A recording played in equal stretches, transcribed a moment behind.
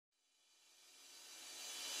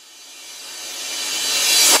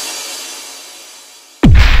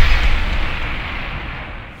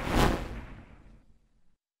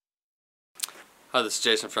Hi, this is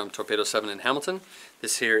Jason from Torpedo 7 in Hamilton.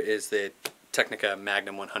 This here is the Tecnica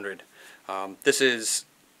Magnum 100. This is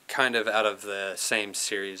kind of out of the same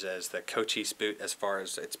series as the Cochise boot as far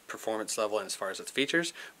as its performance level and as far as its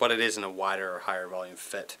features, but it is in a wider or higher volume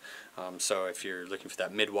fit. So if you're looking for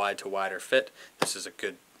that mid-wide to wider fit, this is a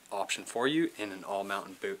good option for you in an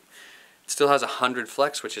all-mountain boot. It still has a 100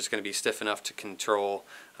 flex, which is going to be stiff enough to control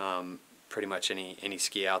pretty much any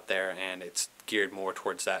ski out there, and it's geared more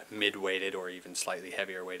towards that mid-weighted or even slightly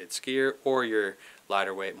heavier weighted skier, or your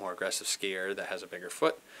lighter weight, more aggressive skier that has a bigger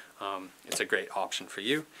foot. It's a great option for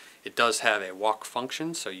you. It does have a walk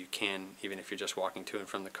function, so you can, even if you're just walking to and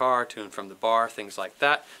from the car, to and from the bar, things like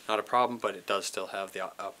that, not a problem, but it does still have the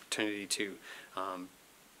opportunity to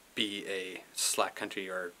be a slack country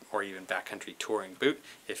or even backcountry touring boot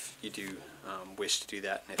if you do wish to do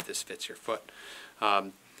that and if this fits your foot.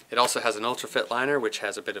 It also has an ultra fit liner, which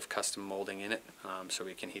has a bit of custom molding in it, so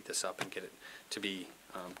we can heat this up and get it to be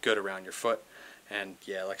good around your foot. And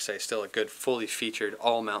yeah, like I say, still a good fully featured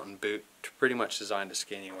all mountain boot, pretty much designed to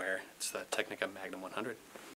ski anywhere. It's the Tecnica Magnum 100.